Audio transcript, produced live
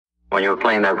When you were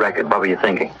playing that record, what were you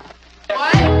thinking?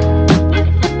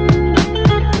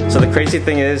 So the crazy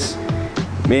thing is,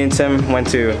 me and Tim went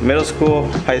to middle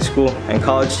school, high school, and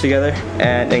college together.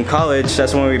 And in college,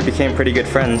 that's when we became pretty good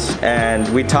friends. And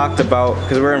we talked about,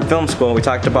 because we were in film school, we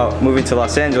talked about moving to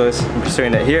Los Angeles and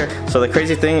pursuing it here. So the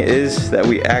crazy thing is that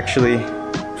we actually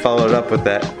followed up with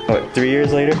that, what, 3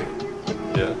 years later?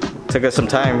 Yeah. Took us some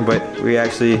time, but we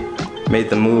actually made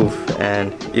the move,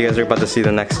 and you guys are about to see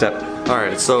the next step.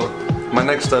 Alright, so my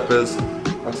next step is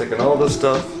I'm taking all this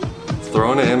stuff,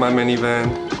 throwing it in my minivan.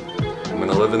 I'm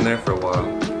gonna live in there for a while.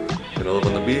 Gonna live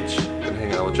on the beach, gonna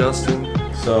hang out with Justin.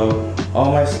 So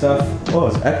all my stuff, oh,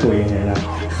 it's echoey in here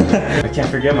now. I can't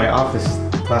forget my office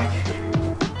plaque.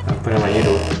 I'll put in my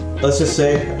needle. Let's just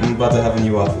say I'm about to have a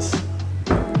new office.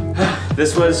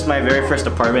 This was my very first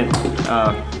apartment.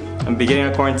 I'm beginning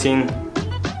of quarantine.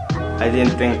 I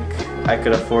didn't think I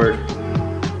could afford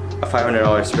a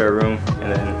 $500 spare room,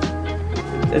 and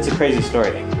then it's a crazy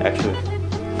story, actually.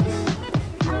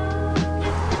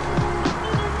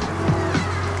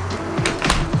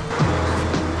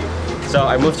 So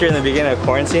I moved here in the beginning of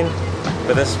quarantine,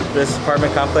 but this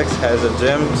apartment complex has a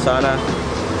gym, sauna,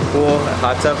 pool, a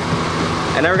hot tub.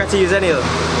 I never got to use any of them.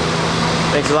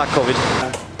 Thanks a lot, COVID.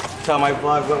 Tell my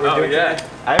vlog what we're doing today.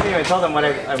 I haven't even told them what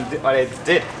I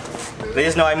did. They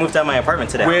just know I moved out of my apartment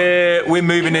today. We're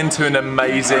moving into an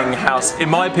amazing house. In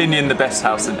my opinion, the best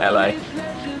house in LA.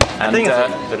 And, I think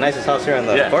it's the nicest house here on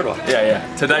the boardwalk.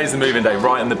 Yeah. Today's the moving day,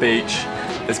 right on the beach.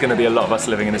 There's going to be a lot of us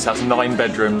living in this house, 9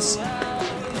 bedrooms.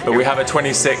 But we have a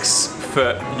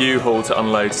 26-foot U-Haul to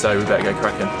unload, so we better go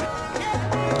cracking.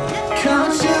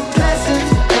 Count your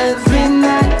blessings every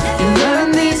night. You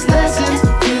learn these lessons.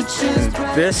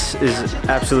 This is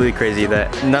absolutely crazy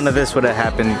that none of this would have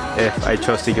happened if I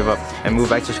chose to give up and move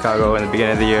back to Chicago in the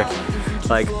beginning of the year,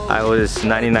 like I was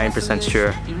 99%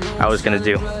 sure I was gonna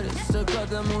do.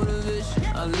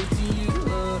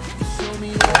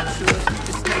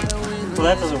 Well,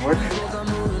 that doesn't work.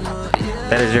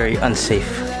 That is very unsafe.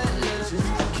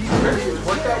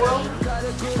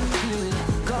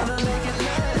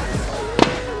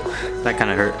 That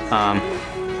kind of hurt.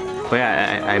 But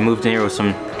yeah, I moved in here with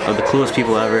some of the coolest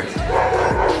people ever.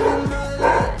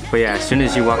 But yeah, as soon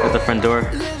as you walk out the front door,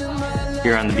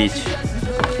 you're on the beach.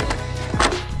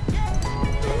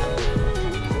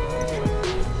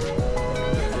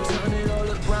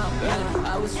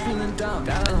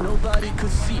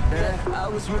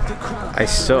 I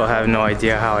still have no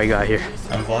idea how I got here.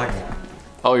 I'm vlogging.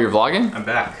 Oh, you're vlogging? I'm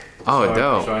back. Oh, so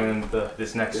dope. I'm showing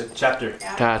this next chapter.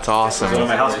 That's awesome. He's one of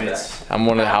my housemates. I'm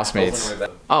one of the housemates.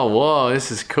 Oh, whoa,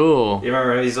 this is cool. You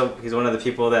remember, he's one of the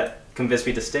people that convinced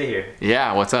me to stay here.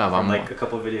 Yeah, what's up? I'm like a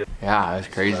couple of videos. Yeah, that's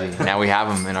crazy. Now we have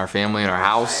him in our family, in our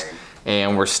house,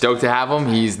 and we're stoked to have him.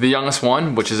 He's the youngest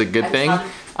one, which is a good thing.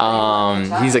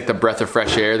 He's like the breath of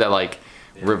fresh air that like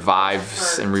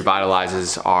revives and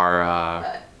revitalizes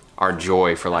our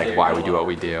joy for like why we do what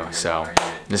we do. So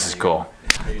this is cool.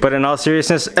 But in all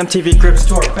seriousness, MTV Cribs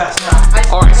tour fast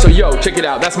now. Alright, so yo, check it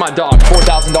out. That's my dog.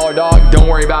 $4,000 dog. Don't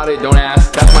worry about it. Don't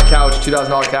ask. That's my couch.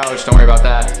 $2,000 couch. Don't worry about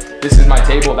that. This is my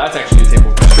table. That's actually a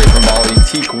table straight from Bali.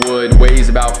 Teak wood. Weighs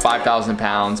about 5,000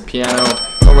 pounds. Piano.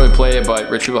 Don't really play it, but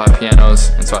rich people have pianos,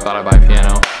 and so I thought I'd buy a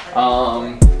piano.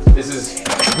 This is.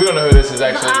 We don't know who this is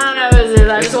actually. I don't know who this is.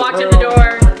 I just walked in the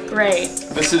door. Great.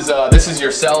 This is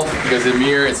yourself because the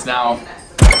mirror. It's now.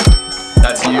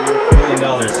 That's you. $1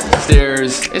 million.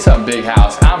 Stairs. It's a big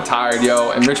house. I'm tired, yo.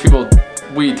 And rich people,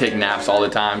 we take naps all the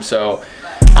time. So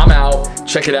I'm out.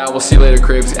 Check it out. We'll see you later,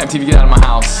 Cribs. MTV, get out of my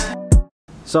house.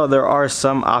 So there are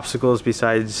some obstacles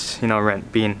besides, you know,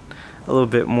 rent being a little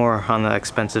bit more on the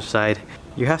expensive side.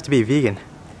 You have to be vegan.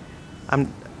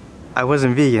 I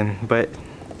wasn't vegan, but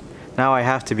now I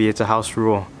have to be. It's a house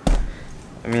rule.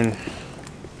 I mean,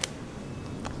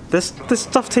 this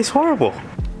stuff tastes horrible.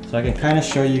 So I can kind of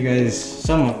show you guys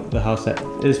some of the house that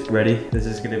is ready. This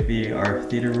is gonna be our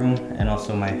theater room and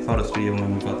also my photo studio when we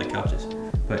move out the couches.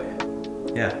 But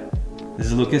yeah, this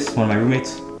is Lucas, one of my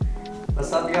roommates.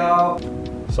 What's up, y'all?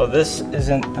 So this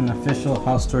isn't an official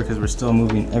house tour because we're still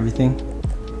moving everything.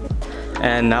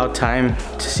 And now time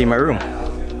to see my room.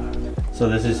 So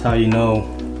this is how you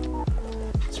know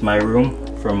it's my room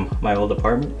from my old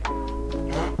apartment.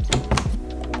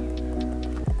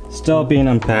 Still being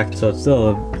unpacked, so it's still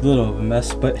a little of a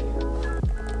mess, but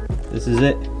this is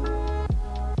it.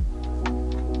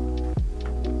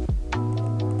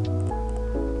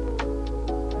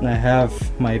 And I have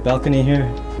my balcony here,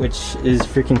 which is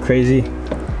freaking crazy.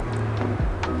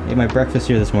 Ate my breakfast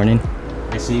here this morning.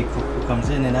 I see who comes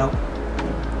in and out,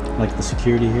 like the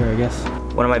security here, I guess.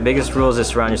 One of my biggest rules is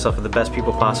surround yourself with the best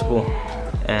people possible,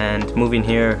 and moving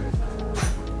here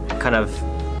kind of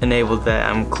enabled that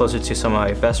I'm closer to some of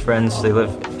my best friends. They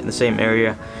live in the same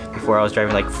area. Before I was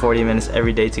driving like 40 minutes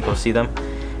every day to go see them,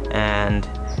 and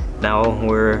now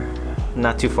we're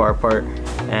not too far apart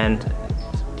and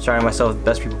surrounding myself with the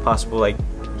best people possible. Like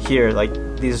here, like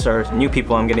these are new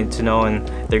people I'm getting to know, and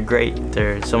they're great.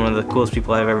 They're some of the coolest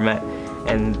people I've ever met,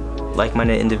 and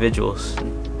like-minded individuals.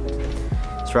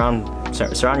 Surround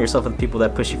yourself with people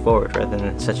that push you forward rather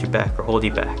than set you back or hold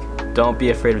you back. Don't be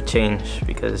afraid of change,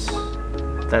 because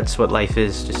that's what life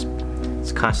is. Just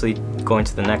it's constantly going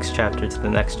to the next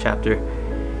chapter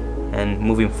and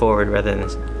moving forward rather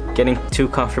than getting too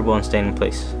comfortable and staying in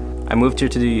place. I moved here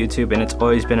to do YouTube, and it's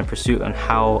always been a pursuit on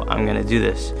how I'm gonna do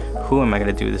this. Who am I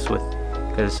gonna do this with?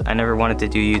 Because I never wanted to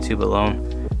do YouTube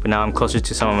alone, but now I'm closer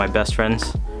to some of my best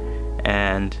friends,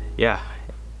 and yeah,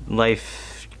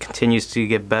 life continues to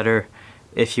get better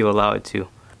if you allow it to.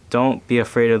 Don't be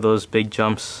afraid of those big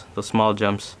jumps, those small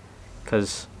jumps,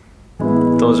 because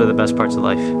those are the best parts of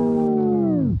life.